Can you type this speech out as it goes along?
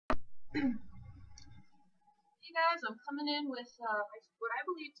Hey guys, I'm coming in with what I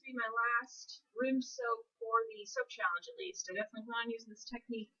believe to be my last rim soak for the soap challenge at least. I definitely plan on using this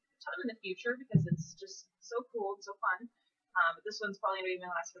technique a ton in the future because it's just so cool and so fun. But this one's probably going to be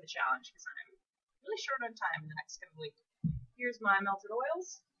my last for the challenge because I'm really short on time in the next coming week. Here's my melted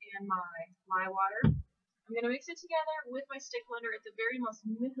oils and my lye water. I'm going to mix it together with my stick blender at the very most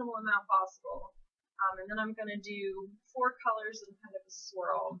minimal amount possible. And then I'm going to do 4 colors in kind of a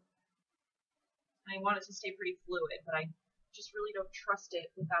swirl. I want it to stay pretty fluid, but I just really don't trust it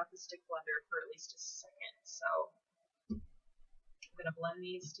without the stick blender for at least a second. So I'm going to blend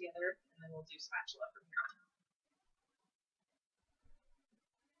these together, and then we'll do spatula from here on.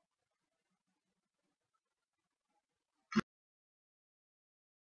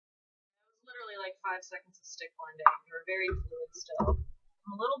 That was literally like 5 seconds of stick blending. They were very fluid still.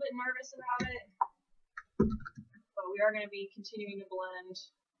 I'm a little bit nervous about it, but we are going to be continuing to blend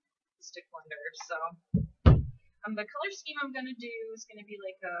the stick blender. So the color scheme I'm going to do is going to be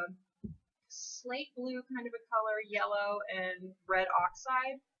like a slate blue kind of a color, yellow, and red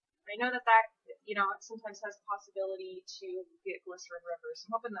oxide. I know that sometimes has possibility to get glycerin rivers.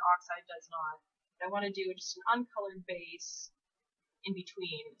 I'm hoping the oxide does not. But I want to do just an uncolored base in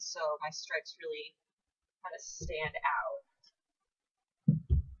between so my stripes really kind of stand out.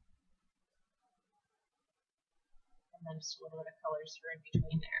 And then just a little bit of colors for in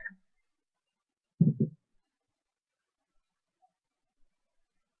between there.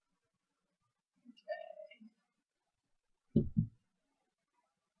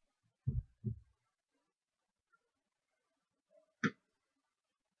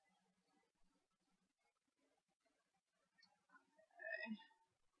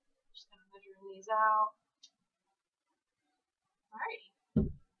 Measuring these out. Alrighty.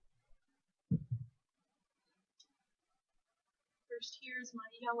 First, here's my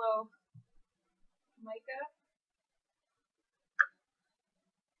yellow mica.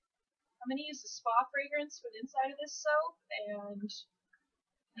 I'm going to use the spa fragrance for the inside of this soap, and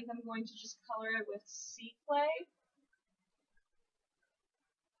I think I'm going to just color it with sea clay.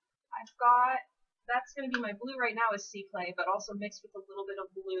 That's going to be my blue right now is sea clay, but also mixed with a little bit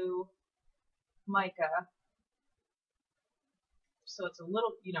of blue mica. So it's a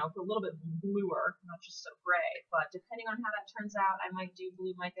little bit bluer, not just so gray. But depending on how that turns out, I might do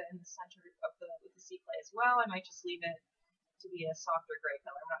blue mica in the center of with the sea clay as well. I might just leave it to be a softer gray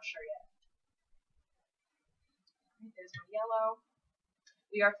color. I'm not sure yet. There's my yellow.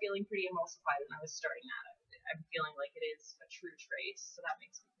 We are feeling pretty emulsified when I was starting that. I'm feeling like it is a true trace, so that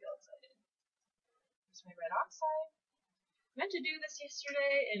makes me feel excited. Here's my red oxide. I meant to do this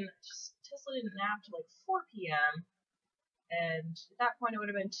yesterday, and Tesla didn't nap till like 4 p.m. And at that point, it would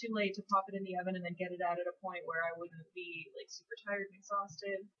have been too late to pop it in the oven and then get it out at a point where I wouldn't be like super tired and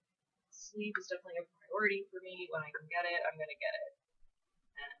exhausted. Sleep is definitely a priority for me. When I can get it, I'm going to get it.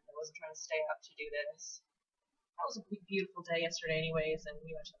 And I wasn't trying to stay up to do this. That was a beautiful day yesterday anyways, and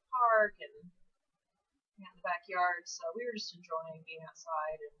we went to the park and in the backyard, so we were just enjoying being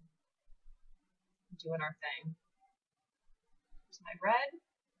outside and doing our thing. Here's my red.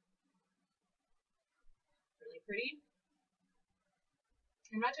 Really pretty.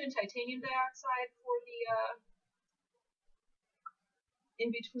 I'm not doing titanium dioxide for the in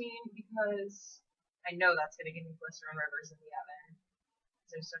between because I know that's going to give me glycerin rivers in the oven.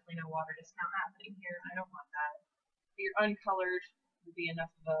 There's definitely no water discount happening here, and I don't want that. Your uncolored would be enough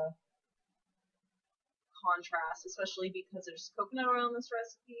of a contrast, especially because there's coconut oil in this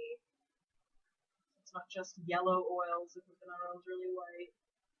recipe. It's not just yellow oils. The coconut oil is really white.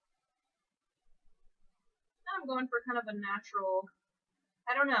 Now I'm going for kind of a natural.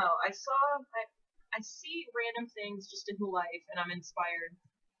 I don't know. I see random things just in life, and I'm inspired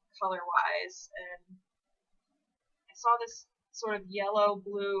color-wise. And I saw this sort of yellow,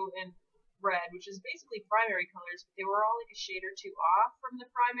 blue, and red, which is basically primary colors, but they were all like a shade or two off from the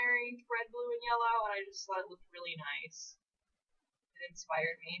primary red, blue, and yellow, and I just thought it looked really nice. It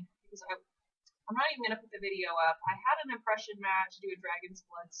inspired me because I'm not even going to put the video up. I had an impression mat to do a dragon's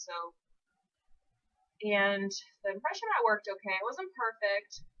blood soap, and the impression mat worked okay. It wasn't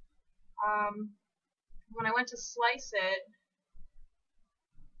perfect. When I went to slice it,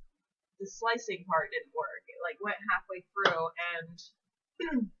 the slicing part didn't work. It like went halfway through, and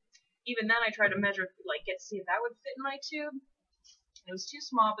even then I tried to measure, see if that would fit in my tube. It was too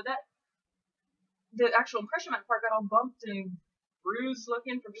small, but the actual impression mat part got all bumped and bruised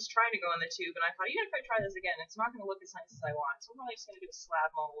looking from just trying to go in the tube, and I thought, even if I try this again, it's not going to look as nice as I want, so I'm probably just going to do a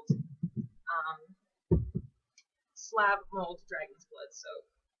slab mold dragon's blood soap.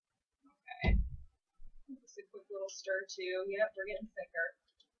 Okay. Just a quick little stir too. Yep, we're getting thicker.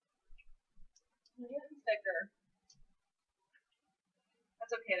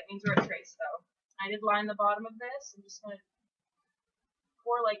 Okay, that means we're at trace though. I did line the bottom of this. I'm just going to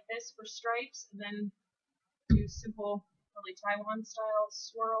pour like this for stripes and then do simple, probably Taiwan style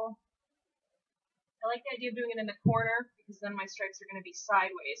swirl. I like the idea of doing it in the corner because then my stripes are going to be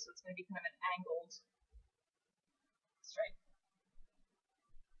sideways, so it's going to be kind of an angled stripe.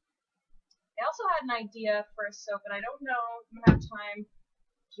 I also had an idea for a soap, but I don't know if I'm going to have time to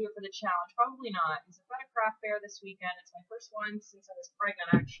do it for the challenge. Probably not, because I've got a craft fair this weekend. It's my first one since I was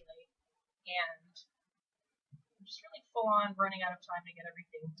pregnant, actually, and I'm just really full on running out of time to get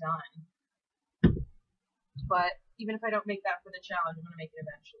everything done. But even if I don't make that for the challenge, I'm going to make it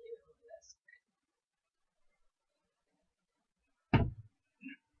eventually.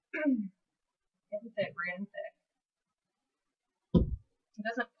 Getting thick, we're getting thick. It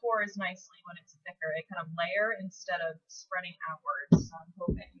doesn't pour as nicely when it's thicker. It kind of layer instead of spreading outwards. So I'm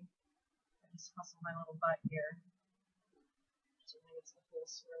hoping I just hustle my little butt here. So I think it's the full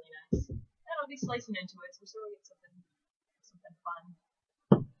swirliness. And I'll be slicing into it, so we'll get something fun.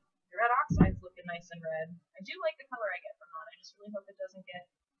 The red oxide's looking nice and red. I do like the color I get from that. I just really hope it doesn't get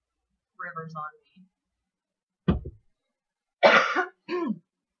rivers on me.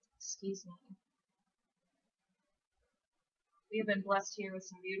 Excuse me. We have been blessed here with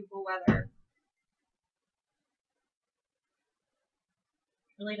some beautiful weather.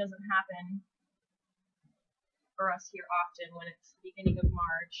 It really doesn't happen for us here often when it's the beginning of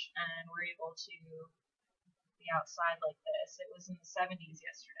March and we're able to be outside like this. It was in the 70s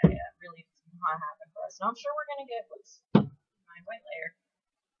yesterday. That really does not happen for us. And I'm sure we're going to get, my white layer.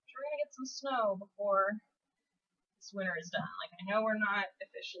 I'm sure we're going to get some snow before this winter is done. Like, I know we're not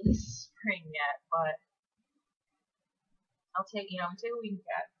officially spring yet, but I'll take, we'll take what we can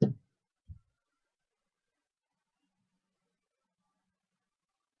get.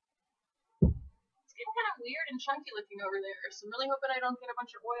 It's getting kind of weird and chunky looking over there, so I'm really hoping I don't get a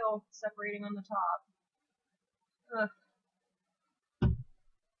bunch of oil separating on the top. Ugh. As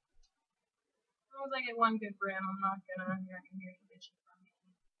long as I get one good brim, you're not gonna hear any bitching from me.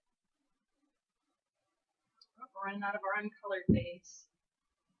 Oh, we're running out of our uncolored base.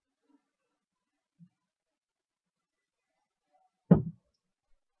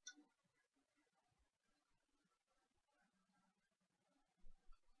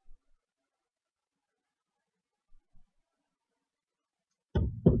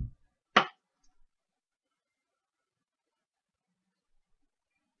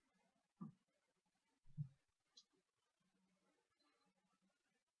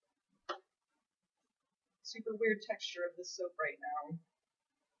 Super weird texture of this soap right now.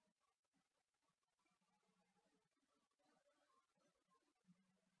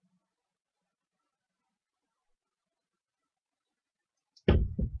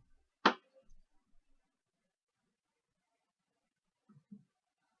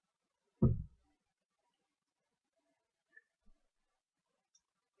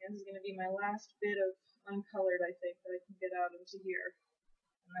 This is going to be my last bit of uncolored, I think, that I can get out into here.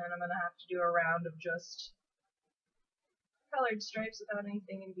 And then I'm going to have to do a round of just colored stripes without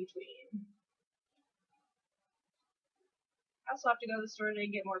anything in between. I also have to go to the store today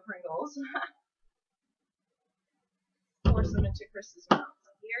and get more Pringles. Force them into Chris's mouth.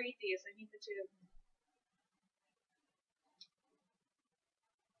 Here, eat these. I need the tube.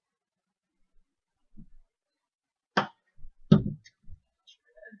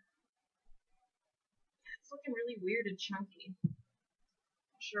 It's looking really weird and chunky.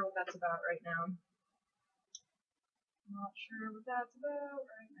 Not sure what that's about right now. Not sure what that's about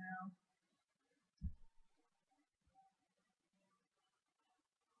right now.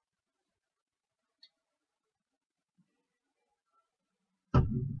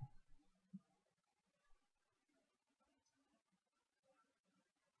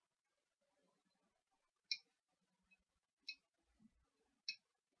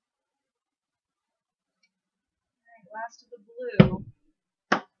 Alright, last of the blue.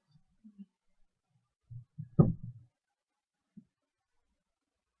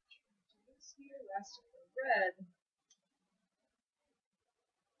 This here, last of the red.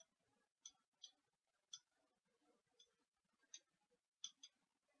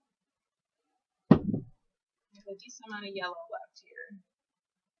 A decent amount of yellow left here.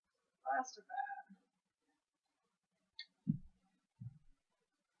 Last of that.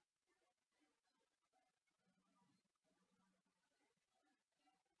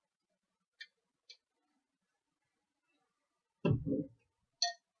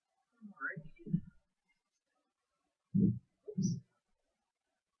 Oops.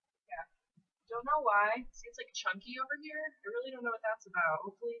 Yeah. Don't know why. See, it's like chunky over here. I really don't know what that's about.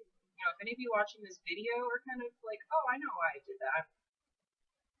 Hopefully, if any of you watching this video are kind of like, oh, I know why I did that.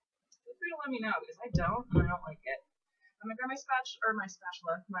 Feel free to let me know because I don't, and I don't like it. I'm gonna grab my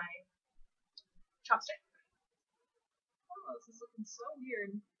spatula, my chopstick. Oh, this is looking so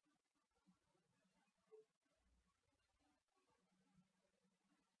weird.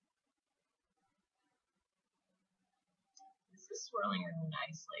 This is swirling really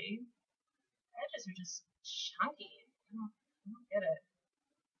nicely. Edges are just chunky. I don't get it.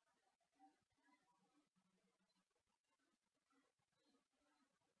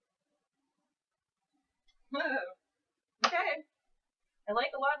 Okay. I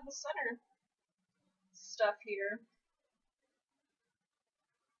like a lot of the center stuff here.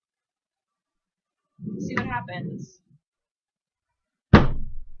 Let's see what happens.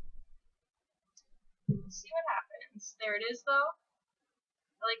 Let's see what happens. There it is, though.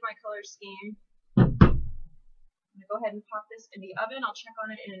 I like my color scheme. I'm going to go ahead and pop this in the oven. I'll check on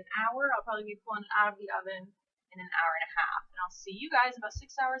it in an hour. I'll probably be pulling it out of the oven in an hour and a half. And I'll see you guys in about 6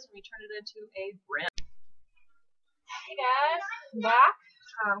 hours when we turn it into a rim. Hey guys, I'm back.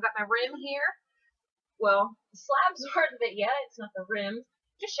 I've got my rim here. Well, the slabs aren't of it yet. It's not the rim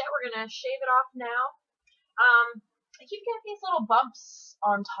just yet. We're going to shave it off now. I keep getting these little bumps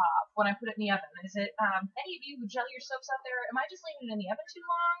on top when I put it in the oven. Is it, any of you who gel your soaps out there, am I just leaving it in the oven too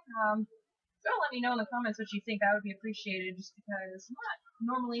long? Don't let me know in the comments what you think. That would be appreciated just because I'm not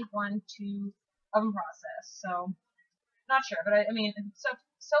normally one to oven process. So, not sure. But I mean, soap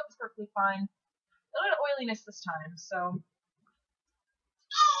is perfectly fine. A little bit of oiliness this time. So,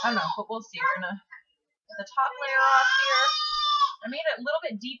 I don't know, but we'll see. We're going to get the top layer off here. I made it a little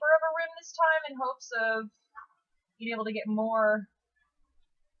bit deeper of a rim this time in hopes of being able to get more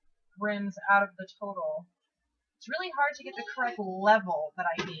rims out of the total. It's really hard to get the correct level that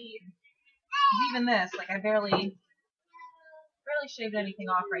I need. Even this, like I barely shaved anything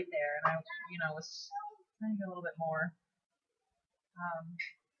off right there, and I, was trying to get a little bit more.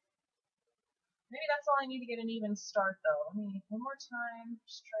 Maybe that's all I need to get an even start, though. Let me one more time.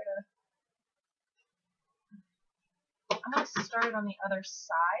 Just try to. I'm gonna start it on the other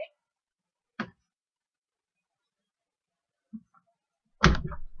side.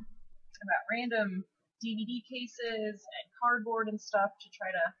 About random DVD cases and cardboard and stuff to try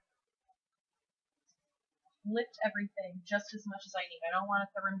to lift everything just as much as I need. I don't want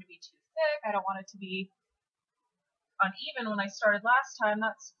the rim to be too thick. I don't want it to be uneven. When I started last time,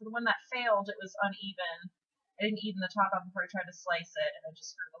 that's the one that failed. It was uneven. I didn't even the top up before I tried to slice it, and it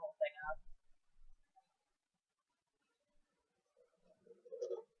just screwed the whole thing up.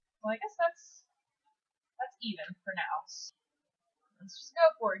 Well, I guess that's even for now. Let's just go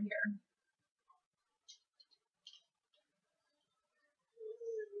for it here.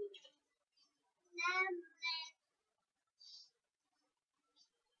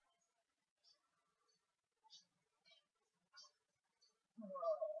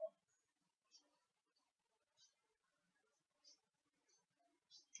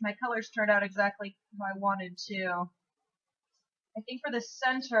 My colors turned out exactly how I wanted to. I think for the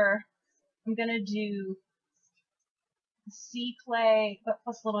center, I'm going to do sea clay, but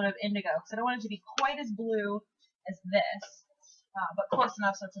plus a little bit of indigo, because I don't want it to be quite as blue as this, but close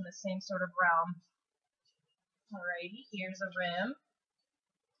enough so it's in the same sort of realm. Alrighty, here's a rim.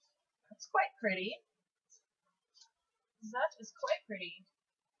 That's quite pretty. That is quite pretty.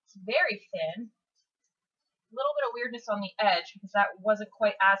 It's very thin. A little bit of weirdness on the edge because that wasn't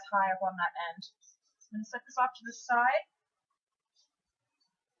quite as high up on that end. I'm going to set this off to the side.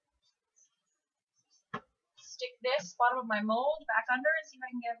 Stick this bottom of my mold back under and see if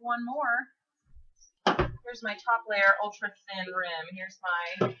I can get one more. Here's my top layer ultra thin rim. Here's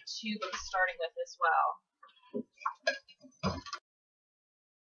my tube I'm starting with as well.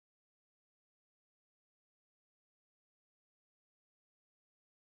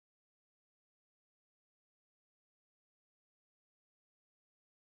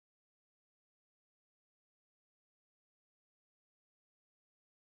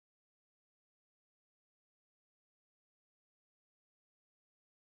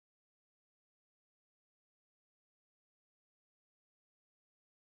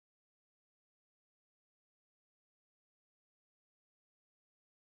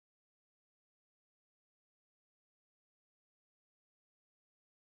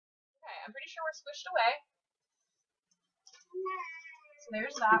 Okay, I'm pretty sure we're squished away. So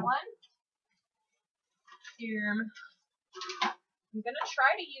there's that one. Here, I'm going to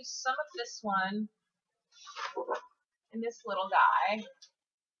try to use some of this one in this little guy.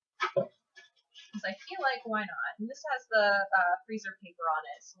 Because I feel like, why not? And this has the freezer paper on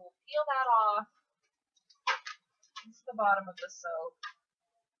it. So we'll peel that off. This is the bottom of the soap.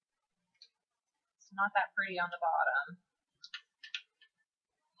 It's not that pretty on the bottom.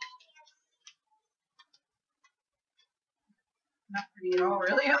 Not pretty at all,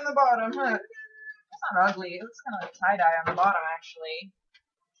 really, on the bottom. Huh? It's not ugly. It looks kind of like tie-dye on the bottom, actually.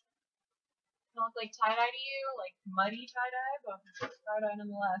 Doesn't look like tie-dye to you, like muddy tie-dye, but tie-dye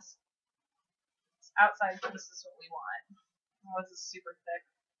nonetheless. This outside piece is what we want. Oh, this is super thick.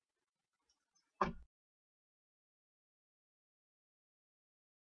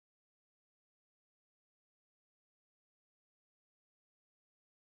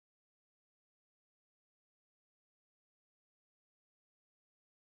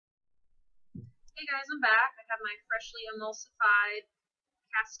 Hey guys, I'm back. I have my freshly emulsified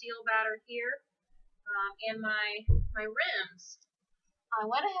Castile batter here, and my rims. I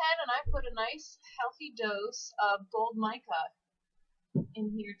went ahead and I put a nice healthy dose of gold mica in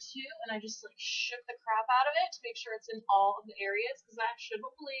here too, and I just like shook the crap out of it to make sure it's in all of the areas, because that should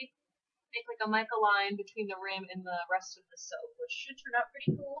hopefully make like a mica line between the rim and the rest of the soap, which should turn out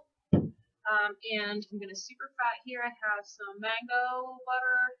pretty cool. And I'm gonna super fat here. I have some mango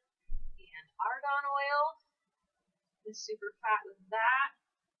butter and argan oil. Just super fat with that.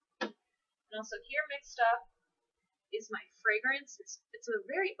 And also here mixed up is my fragrance. It's a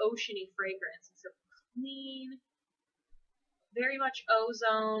very oceany fragrance. It's a clean, very much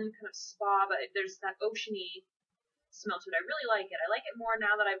ozone kind of spa, but there's that oceany smell to it. I really like it. I like it more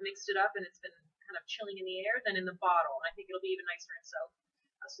now that I've mixed it up and it's been kind of chilling in the air than in the bottle. And I think it'll be even nicer in soap.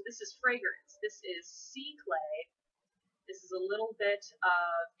 So this is fragrance. This is sea clay. This is a little bit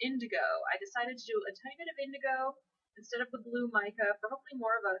of indigo. I decided to do a tiny bit of indigo instead of the blue mica for hopefully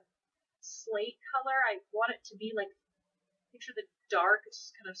more of a slate color. I want it to be like, picture the dark,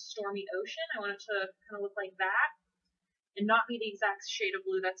 kind of stormy ocean. I want it to kind of look like that and not be the exact shade of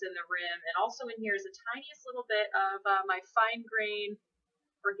blue that's in the rim. And also in here is the tiniest little bit of my fine grain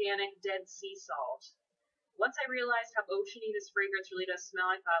organic dead sea salt. Once I realized how oceany this fragrance really does smell,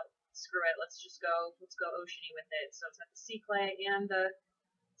 I thought, screw it, let's go oceany with it. So it's got the sea clay and the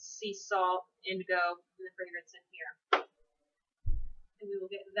sea salt, indigo, and the fragrance in here. And we will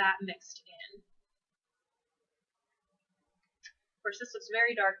get that mixed in. Of course, this looks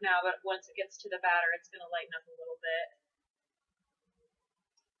very dark now, but once it gets to the batter, it's going to lighten up a little bit.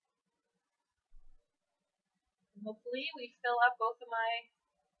 And hopefully we fill up both of my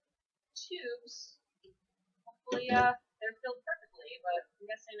tubes. Hopefully they're filled perfectly, but I'm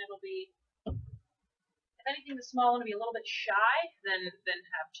guessing it'll be, if anything, the small one will be a little bit shy, then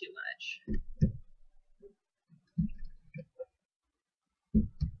have too much.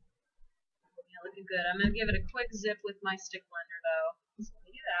 Yeah, looking good. I'm going to give it a quick zip with my stick blender though. So let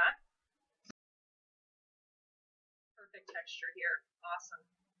me do that. Perfect texture here. Awesome.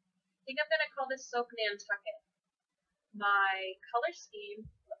 I think I'm going to call this soap Nantucket. My color scheme,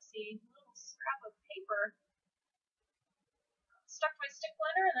 let's see, a little scrap of paper stuck to my stick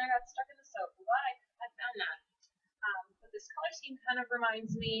blender and then I got stuck in the soap. I'm glad I found that. But this color scheme kind of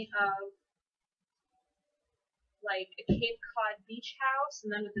reminds me of like a Cape Cod beach house,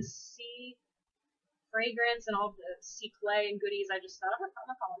 and then with the sea fragrance and all the sea clay and goodies, I just thought, I'm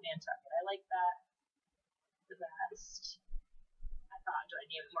gonna call it Nantucket. I like that the best. I thought, do I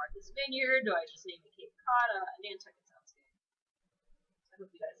name it Martha's Vineyard? Do I just name it Cape Cod? Nantucket sounds good. I hope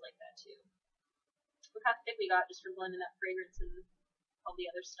you guys like that too. Look how thick we got just for blending that fragrance and all the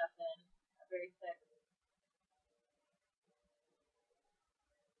other stuff in. Very thick.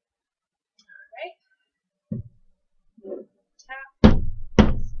 Alright. Tap.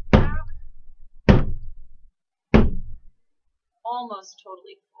 Tap. Almost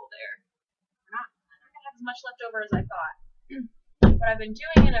totally full there. I'm not going to have as much left over as I thought. What I've been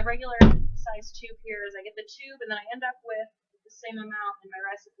doing in a regular size tube here is I get the tube and then I end up with the same amount in my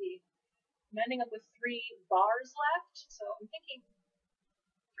recipe. I'm ending up with 3 bars left, so I'm thinking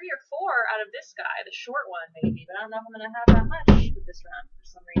 3 or 4 out of this guy, the short one maybe, but I don't know if I'm going to have that much with this round for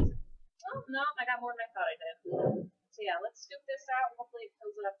some reason. Oh, no, I got more than I thought I did. So yeah, let's scoop this out and hopefully it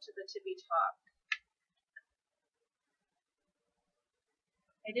fills it up to the tippy top.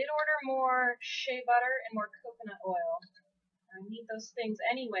 I did order more shea butter and more coconut oil. I need those things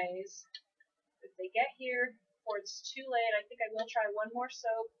anyways. If they get here before it's too late, I think I will try one more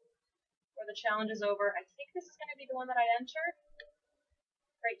soap before the challenge is over. I think this is going to be the one that I enter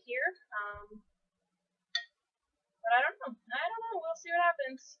right here. But I don't know. We'll see what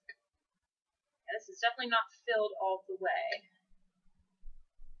happens. Yeah, this is definitely not filled all the way.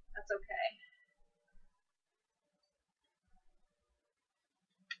 That's okay.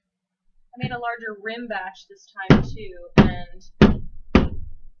 I made a larger rim batch this time too, and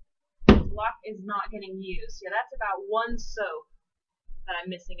the block is not getting used. Yeah, that's about 1 soap that I'm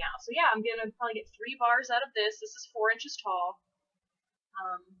missing out. So yeah, I'm going to probably get 3 bars out of this. This is 4 inches tall,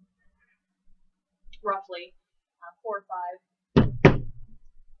 roughly, 4 or 5.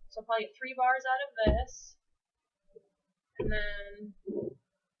 So I'll probably get 3 bars out of this. And then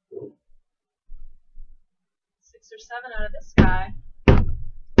 6 or 7 out of this guy.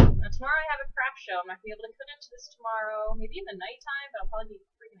 Now tomorrow I have a craft show. I'm not going to be able to cut into this tomorrow. Maybe in the nighttime, but I'll probably be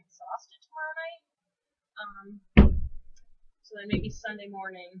freaking exhausted tomorrow night. So then maybe Sunday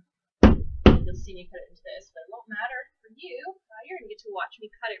morning you'll see me cut into this, but it won't matter for you. You're going to get to watch me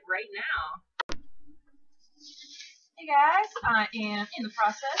cut it right now. Hey guys, I am in the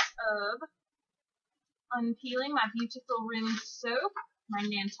process of unpeeling my beautiful rim soap, my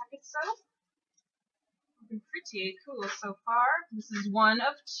Nantucket soap. Looking pretty cool so far. This is one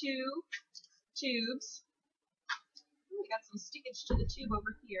of 2 tubes. Ooh, we got some stickage to the tube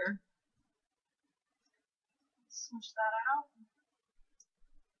over here. Smush that out.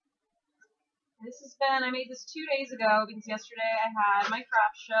 I made this 2 days ago because yesterday I had my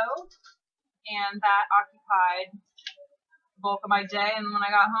craft show and that occupied the bulk of my day, and when I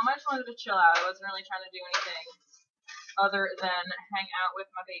got home I just wanted to chill out. I wasn't really trying to do anything other than hang out with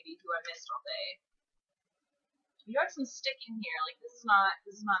my baby who I missed all day. You got some stick in here, like this is not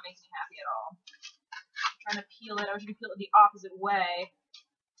making me happy at all. I'm trying to peel it, I was going to peel it the opposite way.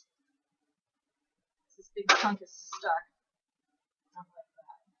 This big chunk is stuck. Not like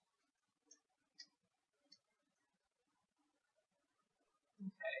that.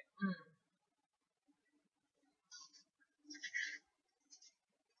 Okay.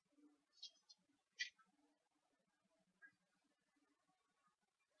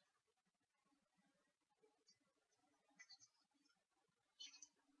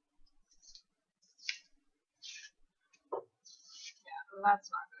 Yeah,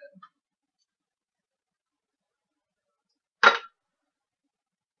 that's not good.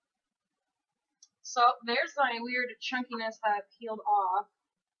 So there's my weird chunkiness that peeled off.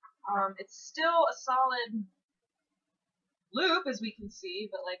 It's still a solid loop, as we can see,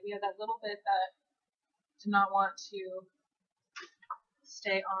 but like we have that little bit that did not want to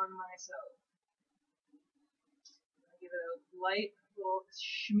stay on my soap. I'll give it a light little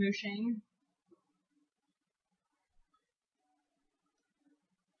smooshing.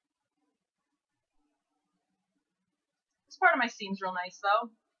 This part of my seam's real nice though.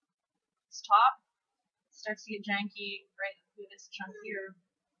 This top starts to get janky right through this chunk here.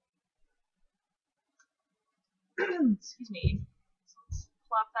 Excuse me. So let's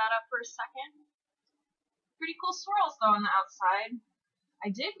plop that up for a second. Pretty cool swirls though on the outside.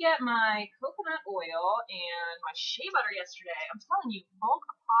 I did get my coconut oil and my shea butter yesterday. I'm telling you, bulk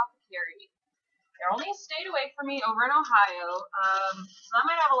apothecary. They're only a state away from me over in Ohio, so that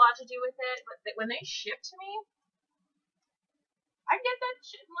might have a lot to do with it. But when they ship to me, I get that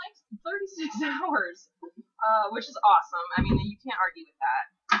shit in like 36 hours, which is awesome. I mean, you can't argue with that.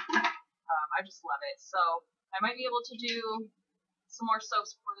 I just love it. So I might be able to do some more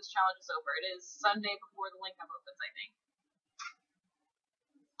soaps before this challenge is over. It is Sunday before the link up opens, I think.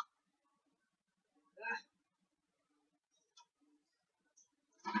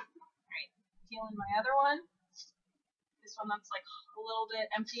 Alright, peeling my other one. This one that's like a little bit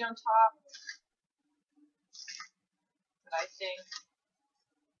empty on top. But I think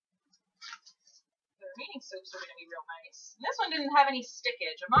the remaining soaps are going to be real nice. And this one didn't have any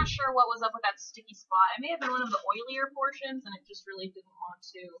stickage. I'm not sure what was up with that sticky spot. It may have been one of the oilier portions, and it just really didn't want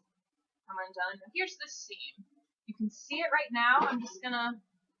to come undone. Now here's this seam. You can see it right now. I'm just going to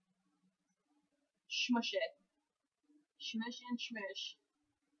smush it. Smush and smush.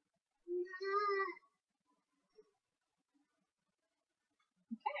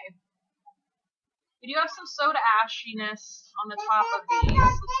 Okay. We do have some soda ashiness on the top of these.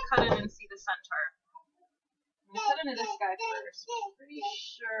 Let's cut in and see the center. I'm going to cut into this guy first. I'm pretty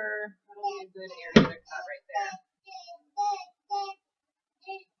sure that'll be a good area to cut right there.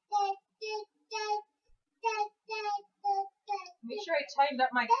 Make sure I tightened up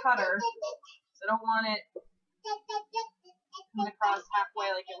my cutter, because I don't want it coming across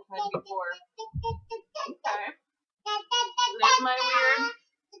halfway like it had before. Okay. There's my weird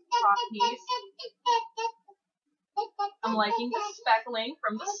top piece. I'm liking the speckling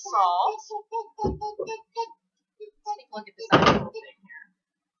from the salt. Let's take a look at this actual thing here.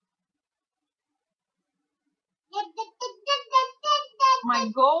 My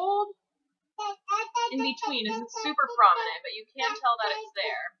gold in between isn't super prominent, but you can tell that it's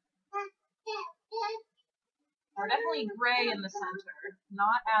there. We're definitely gray in the center,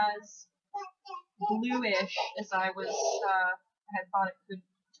 not as bluish as I had thought it could